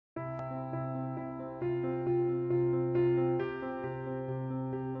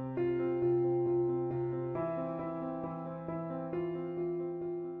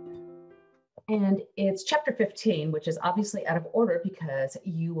And it's chapter 15, which is obviously out of order because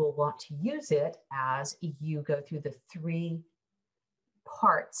you will want to use it as you go through the three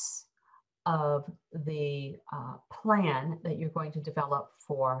parts of the plan that you're going to develop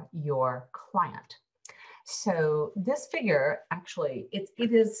for your client. So this figure, actually, it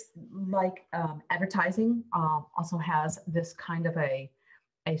is like advertising also has this kind of a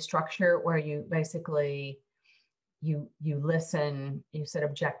structure where you basically, you listen, you set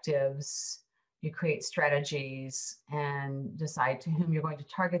objectives, you create strategies and decide to whom you're going to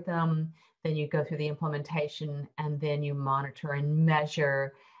target them. Then you go through the implementation and then you monitor and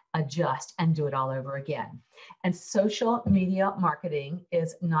measure, adjust, and do it all over again. And social media marketing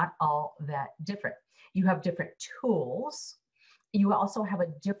is not all that different. You have different tools. You also have a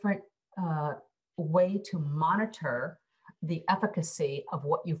different way to monitor the efficacy of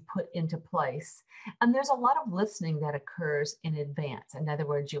what you've put into place. And there's a lot of listening that occurs in advance. In other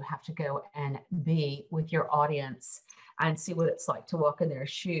words, you have to go and be with your audience and see what it's like to walk in their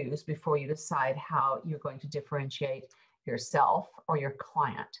shoes before you decide how you're going to differentiate yourself or your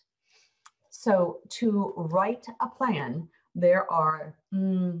client. So to write a plan, there are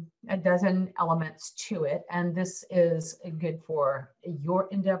a dozen elements to it, and this is good for your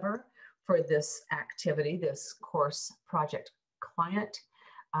endeavor, for this activity, this course project client.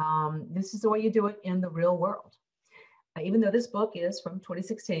 This is the way you do it in the real world. Even though this book is from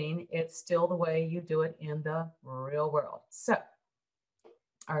 2016, it's still the way you do it in the real world. So,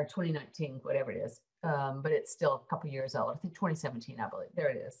 or 2019, whatever it is, but it's still a couple years old. I think 2017, I believe. There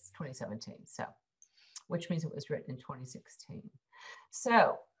it is, 2017. So, which means it was written in 2016.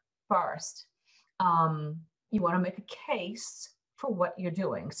 So first, you want to make a case for what you're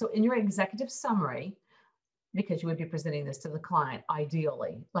doing. So in your executive summary, because you would be presenting this to the client,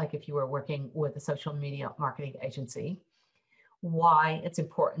 ideally, like if you were working with a social media marketing agency, why it's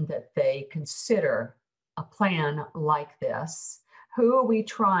important that they consider a plan like this. Who are we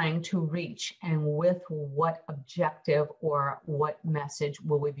trying to reach, and with what objective or what message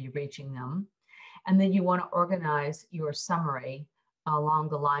will we be reaching them? And then you want to organize your summary along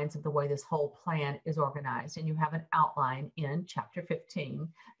the lines of the way this whole plan is organized. And you have an outline in chapter 15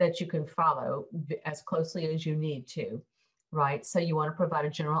 that you can follow as closely as you need to, right? So you want to provide a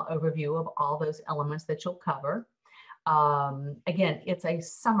general overview of all those elements that you'll cover. Again, it's a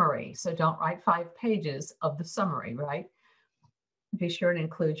summary, so don't write 5 pages of the summary, right? Be sure to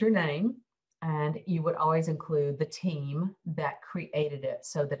include your name, and you would always include the team that created it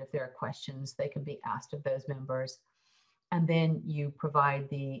so that if there are questions, they can be asked of those members. And then you provide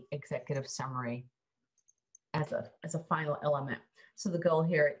the executive summary as a final element. So the goal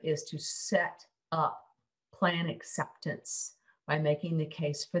here is to set up plan acceptance by making the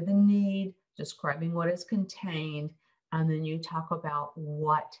case for the need, describing what is contained, and then you talk about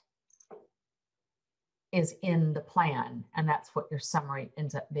what is in the plan. And that's what your summary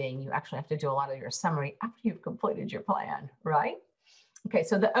ends up being. You actually have to do a lot of your summary after you've completed your plan, right? Okay,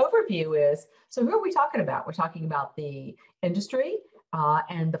 so the overview is, so who are we talking about? We're talking about the industry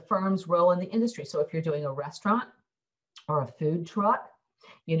and the firm's role in the industry. So if you're doing a restaurant or a food truck,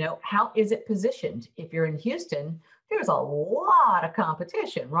 you know, how is it positioned? If you're in Houston, there's a lot of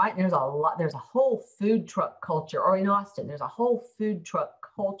competition, right? There's a whole food truck culture, or in Austin, there's a whole food truck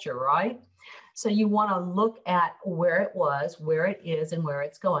culture, right? So you want to look at where it was, where it is, and where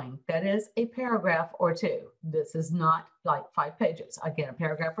it's going. That is a paragraph or 2. This is not like 5 pages. Again, a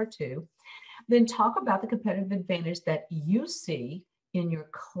paragraph or 2. Then talk about the competitive advantage that you see in your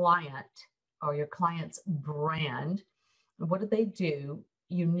client or your client's brand. What do they do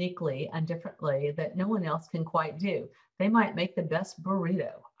uniquely and differently that no one else can quite do? They might make the best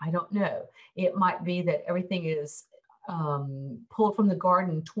burrito. I don't know. It might be that everything is pulled from the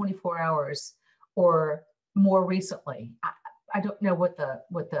garden 24 hours or more recently. I don't know what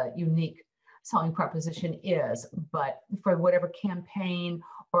the unique selling proposition is, but for whatever campaign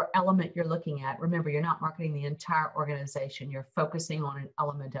or element you're looking at, remember, you're not marketing the entire organization. You're focusing on an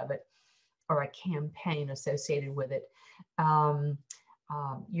element of it or a campaign associated with it.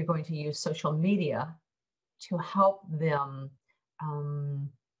 You're going to use social media to help them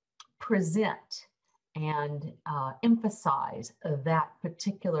present and emphasize that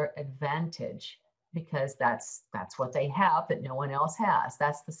particular advantage, because that's what they have that no one else has.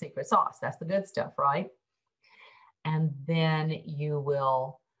 That's the secret sauce. That's the good stuff, right? And then you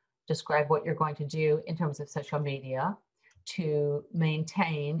will describe what you're going to do in terms of social media to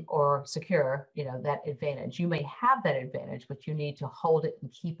maintain or secure, you know, that advantage. You may have that advantage, but you need to hold it and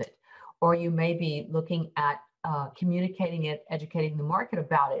keep it. Or you may be looking at communicating it, educating the market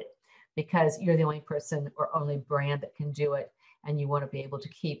about it, because you're the only person or only brand that can do it. And you want to be able to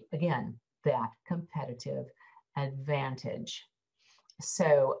keep, again, that competitive advantage.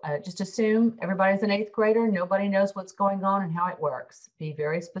 So just assume everybody's an 8th grader. Nobody knows what's going on and how it works. Be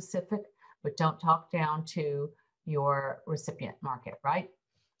very specific, but don't talk down to your recipient market, right?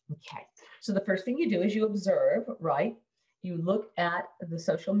 Okay, so the first thing you do is you observe, right? You look at the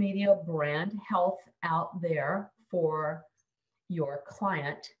social media brand health out there for your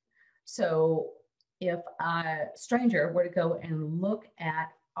client. So if a stranger were to go and look at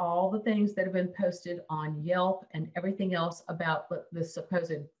all the things that have been posted on Yelp and everything else about the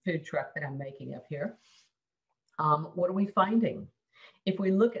supposed food truck that I'm making up here, what are we finding? If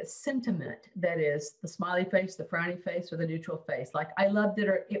we look at sentiment, that is the smiley face, the frowny face, or the neutral face, like I loved it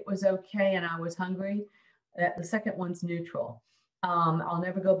or it was okay and I was hungry, the second one's neutral. I'll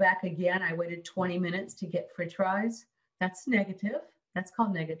never go back again. I waited 20 minutes to get French fries. That's negative. That's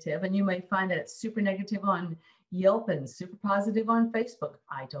called negative. And you may find that it's super negative on Yelp and super positive on Facebook.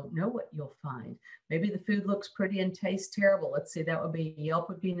 I don't know what you'll find. Maybe the food looks pretty and tastes terrible. Let's see, that would be Yelp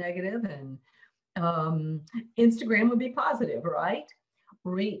would be negative and Instagram would be positive, right?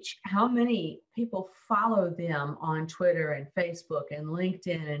 Reach, how many people follow them on Twitter and Facebook and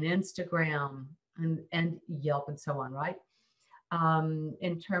LinkedIn and Instagram and Yelp and so on, right?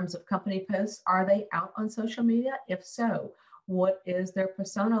 In terms of company posts, are they out on social media? If so, what is their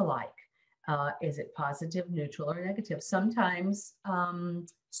persona like? Is it positive, neutral, or negative? Sometimes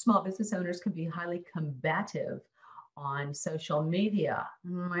small business owners can be highly combative on social media.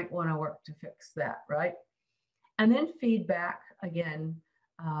 You might want to work to fix that, right? And then feedback, again,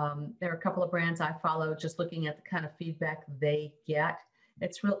 there are a couple of brands I follow, just looking at the kind of feedback they get.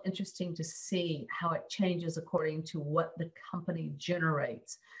 It's real interesting to see how it changes according to what the company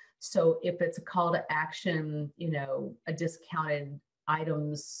generates. So if it's a call to action, you know, a discounted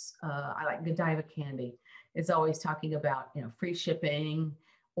items, I like Godiva candy. It's always talking about, you know, free shipping,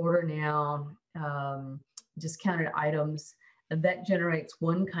 order now, discounted items. And that generates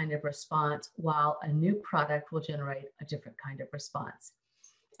one kind of response, while a new product will generate a different kind of response.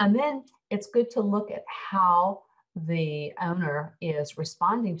 And then it's good to look at how the owner is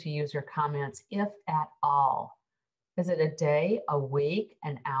responding to user comments, if at all. Is it a day, a week,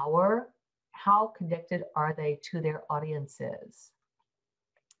 an hour? How connected are they to their audiences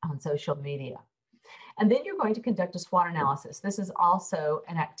on social media? And then you're going to conduct a SWOT analysis. This is also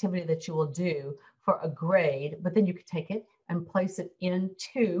an activity that you will do for a grade, but then you can take it and place it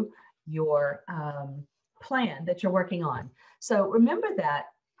into your plan that you're working on. So remember that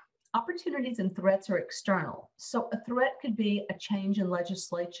opportunities and threats are external. So a threat could be a change in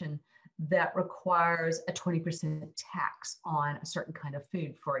legislation that requires a 20% tax on a certain kind of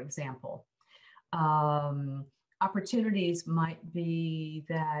food, for example. Opportunities might be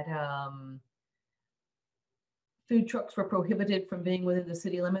that food trucks were prohibited from being within the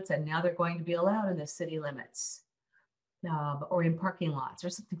city limits, and now they're going to be allowed in the city limits, or in parking lots or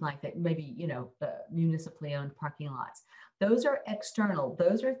something like that. Maybe, you know, municipally owned parking lots. Those are external.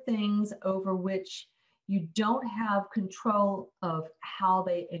 Those are things over which you don't have control of how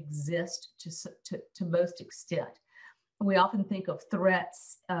they exist to most extent. We often think of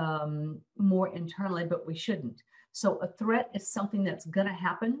threats more internally, but we shouldn't. So a threat is something that's going to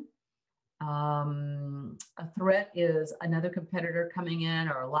happen. A threat is another competitor coming in,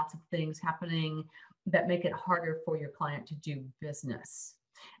 or lots of things happening that make it harder for your client to do business.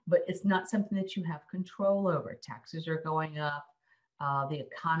 But it's not something that you have control over. Taxes are going up. The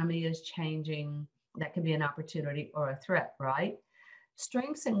economy is changing. That can be an opportunity or a threat, right?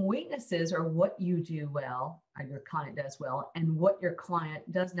 Strengths and weaknesses are what you do well, or your client does well, and what your client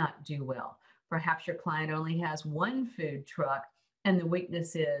does not do well. Perhaps your client only has one food truck, and the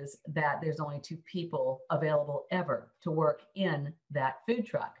weakness is that there's only 2 people available ever to work in that food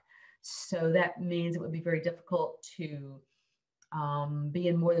truck. So that means it would be very difficult to be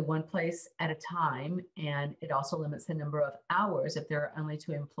in more than one place at a time. And it also limits the number of hours if there are only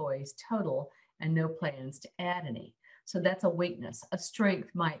 2 employees total and no plans to add any. So that's a weakness. A strength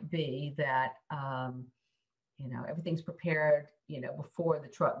might be that, you know, everything's prepared, you know, before the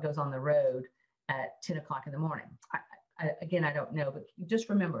truck goes on the road at 10 o'clock in the morning. Again, I don't know, but just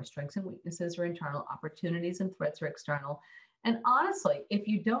remember, strengths and weaknesses are internal, opportunities and threats are external. And honestly, if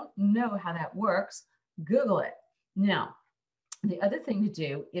you don't know how that works, Google it. Now, the other thing to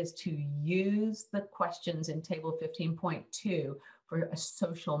do is to use the questions in table 15.2 for a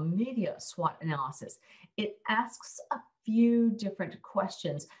social media SWOT analysis. It asks a few different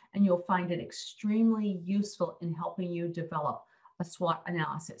questions, and you'll find it extremely useful in helping you develop a SWOT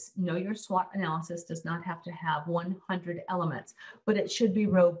analysis. No, your SWOT analysis does not have to have 100 elements, but it should be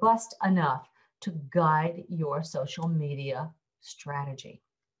robust enough to guide your social media strategy.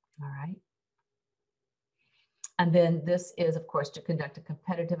 All right. And then this is, of course, to conduct a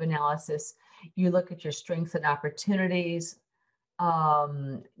competitive analysis. You look at your strengths and opportunities.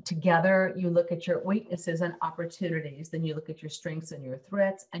 Together, you look at your weaknesses and opportunities. Then you look at your strengths and your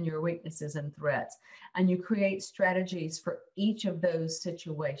threats, and your weaknesses and threats. And you create strategies for each of those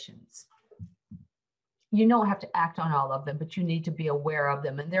situations. You don't have to act on all of them, but you need to be aware of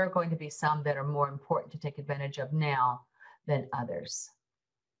them. And there are going to be some that are more important to take advantage of now than others.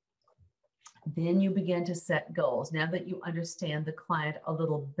 Then you begin to set goals. Now that you understand the client a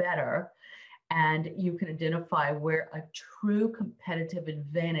little better and you can identify where a true competitive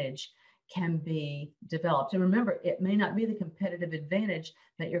advantage can be developed. And remember, it may not be the competitive advantage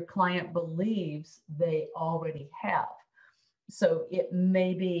that your client believes they already have. So it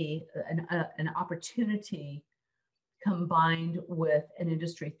may be an opportunity combined with an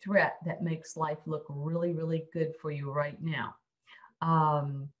industry threat that makes life look really, really good for you right now.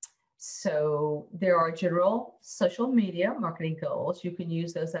 So there are general social media marketing goals. You can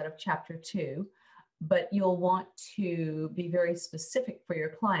use those out of chapter 2, but you'll want to be very specific for your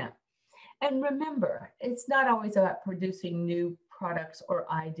client. And remember, it's not always about producing new products or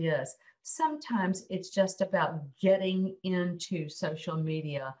ideas. Sometimes it's just about getting into social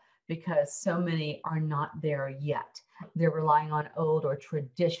media because so many are not there yet. They're relying on old or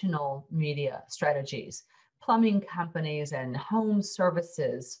traditional media strategies. Plumbing companies and home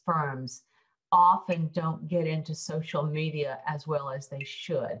services firms often don't get into social media as well as they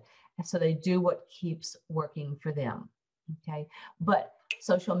should. And so they do what keeps working for them. Okay. But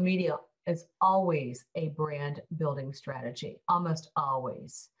social media is always a brand building strategy, almost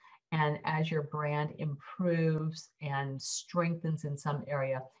always. And as your brand improves and strengthens in some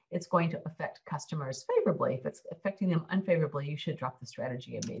area, it's going to affect customers favorably. If it's affecting them unfavorably, you should drop the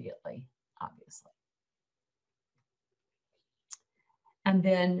strategy immediately, obviously. And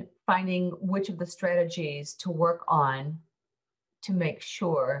then finding which of the strategies to work on to make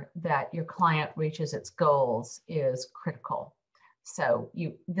sure that your client reaches its goals is critical. So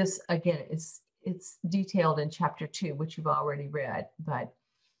this again it's detailed in chapter 2, which you've already read, but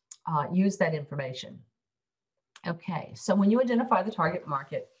use that information. Okay, so when you identify the target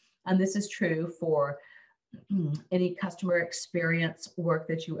market, and this is true for any customer experience work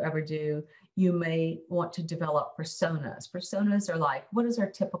that you ever do, you may want to develop personas. Personas are like, what is our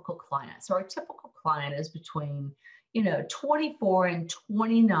typical client? So our typical client is between 24 and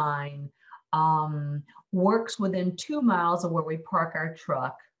 29, works within 2 miles of where we park our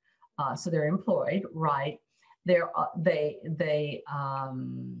truck. So they're employed, right? They are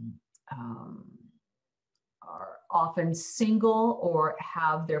often single or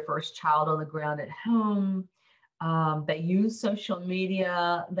have their first child on the ground at home. They use social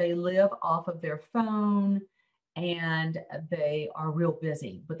media. They live off of their phone, and they are real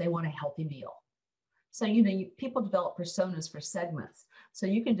busy, but they want a healthy meal. So, people develop personas for segments. So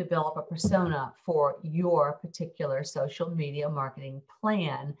you can develop a persona for your particular social media marketing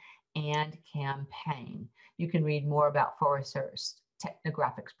plan and campaign. You can read more about Forrester's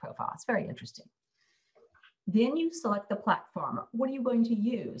technographics profile. It's very interesting. Then you select the platform. What are you going to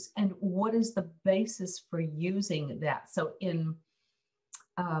use? And what is the basis for using that? So in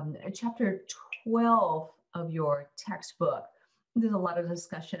chapter 12 of your textbook, there's a lot of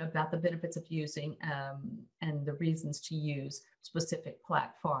discussion about the benefits of using and the reasons to use specific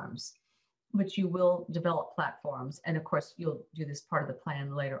platforms, but you will develop platforms. And of course, you'll do this part of the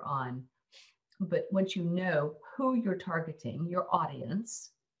plan later on. But once you know who you're targeting, your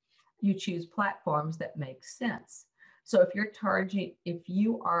audience, you choose platforms that make sense. So if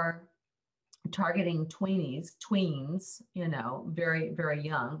you are targeting tweens, very, very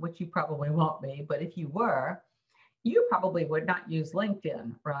young, which you probably won't be, but if you were, you probably would not use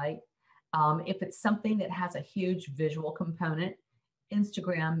LinkedIn, right? If it's something that has a huge visual component,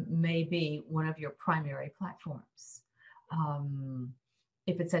 Instagram may be one of your primary platforms.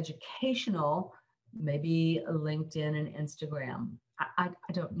 If it's educational, maybe LinkedIn and Instagram. I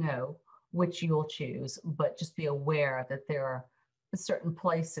don't know which you'll choose, but just be aware that there are certain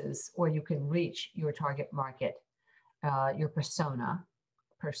places where you can reach your target market, your personae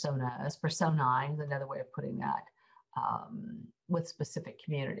is another way of putting that, with specific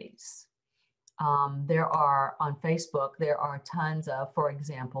communities. There are on Facebook, there are tons of, for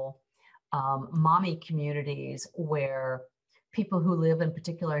example, mommy communities where people who live in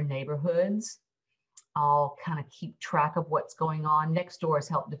particular neighborhoods all kind of keep track of what's going on. Nextdoor has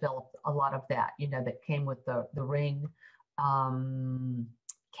helped develop a lot of that, that came with the Ring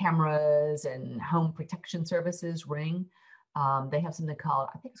cameras and home protection services, Ring. They have something called,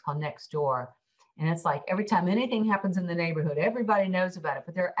 I think it's called Nextdoor. And it's like every time anything happens in the neighborhood, everybody knows about it.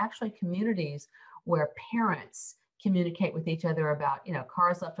 But there are actually communities where parents communicate with each other about,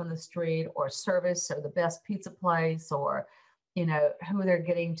 cars left on the street or service or the best pizza place or, who they're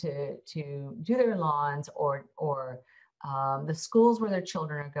getting to do their lawns or the schools where their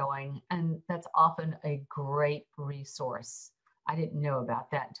children are going. And that's often a great resource. I didn't know about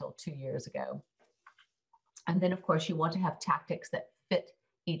that until 2 years ago. And then, of course, you want to have tactics that fit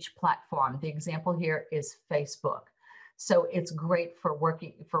each platform. The example here is Facebook. So it's great for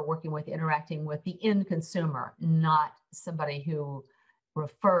working with, interacting with the end consumer, not somebody who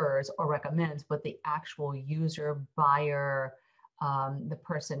refers or recommends, but the actual user, buyer, the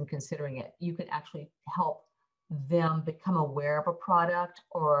person considering it. You can actually help them become aware of a product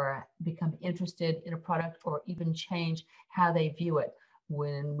or become interested in a product or even change how they view it.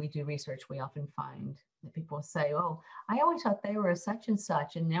 When we do research, we often find that people say, oh, I always thought they were such and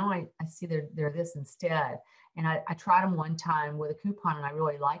such, and now I see they're this instead. And I tried them one time with a coupon and I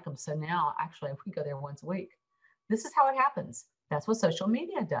really like them. So now actually we go there once a week. This is how it happens. That's what social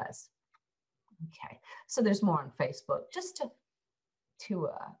media does. Okay, so there's more on Facebook, just to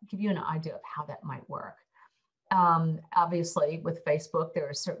give you an idea of how that might work. Obviously, with Facebook, there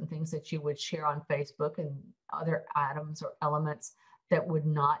are certain things that you would share on Facebook and other items or elements that would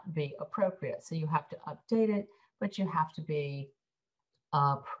not be appropriate. So you have to update it, but you have to be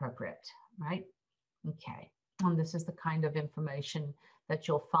appropriate, right? Okay, and this is the kind of information that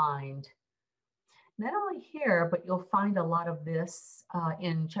you'll find not only here, but you'll find a lot of this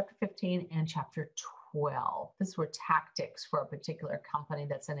in chapter 15 and chapter 12. These were tactics for a particular company.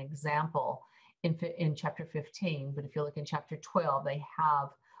 That's an example in chapter 15. But if you look in chapter 12, they have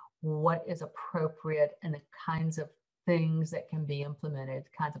what is appropriate and the kinds of things that can be implemented,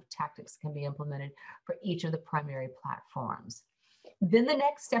 kinds of tactics can be implemented for each of the primary platforms. Then the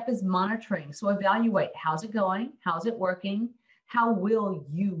next step is monitoring. So evaluate, how's it going? How's it working? How will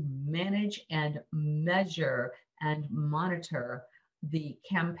you manage and measure and monitor the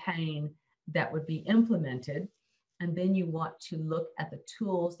campaign that would be implemented? And then you want to look at the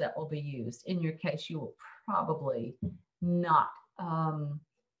tools that will be used. In your case, you will probably not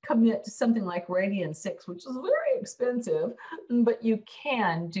commit to something like Radian 6, which is very expensive, but you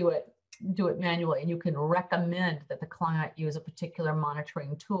can do it manually, and you can recommend that the client use a particular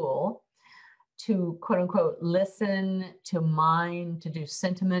monitoring tool to quote unquote listen, to mine, to do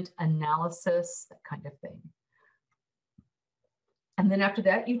sentiment analysis, that kind of thing. And then after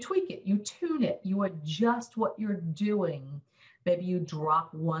that, you tweak it, you tune it, you adjust what you're doing. Maybe you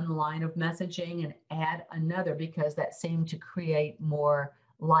drop one line of messaging and add another because that seemed to create more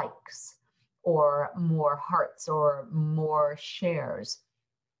likes or more hearts or more shares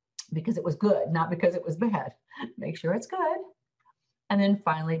because it was good, not because it was bad. Make sure it's good. And then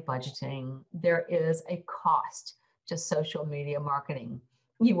finally, budgeting. There is a cost to social media marketing.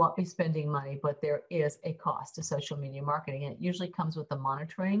 You won't be spending money, but there is a cost to social media marketing. And it usually comes with the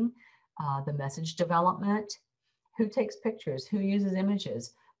monitoring, the message development, who takes pictures, who uses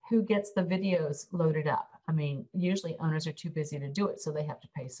images, who gets the videos loaded up. I mean, usually owners are too busy to do it, so they have to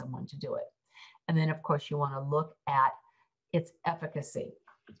pay someone to do it. And then, of course, you want to look at its efficacy.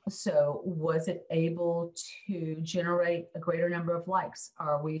 So was it able to generate a greater number of likes?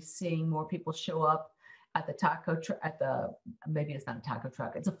 Are we seeing more people show up at the taco truck, maybe it's not a taco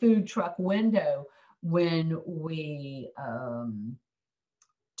truck, it's a food truck window when we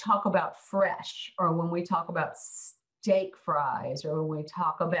talk about fresh, or when we talk about steak fries, or when we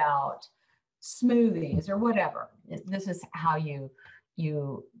talk about smoothies or whatever? This is how you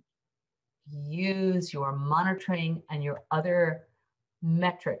use your monitoring and your other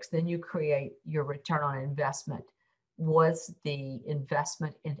metrics. Then you create your return on investment. Was the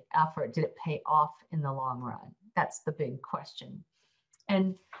investment and effort, did it pay off in the long run? That's the big question.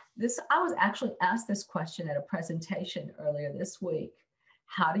 And I was actually asked this question at a presentation earlier this week.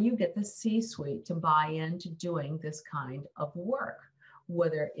 How do you get the C-suite to buy into doing this kind of work?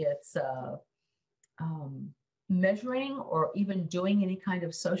 Whether it's measuring or even doing any kind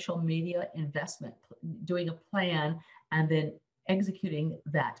of social media investment, doing a plan and then executing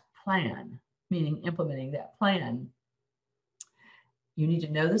that plan, meaning implementing that plan. You need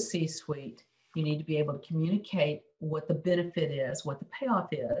to know the C-suite. You need to be able to communicate what the benefit is, what the payoff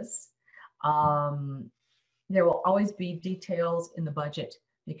is. There will always be details in the budget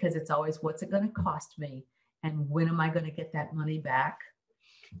because it's always, what's it going to cost me? And when am I going to get that money back?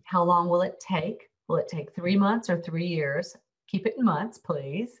 How long will it take? Will it take 3 months or 3 years? Keep it in months,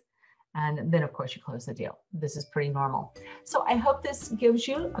 please. And then, of course, you close the deal. This is pretty normal. So I hope this gives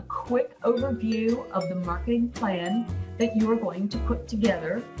you a quick overview of the marketing plan that you are going to put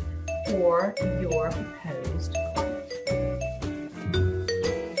together for your proposed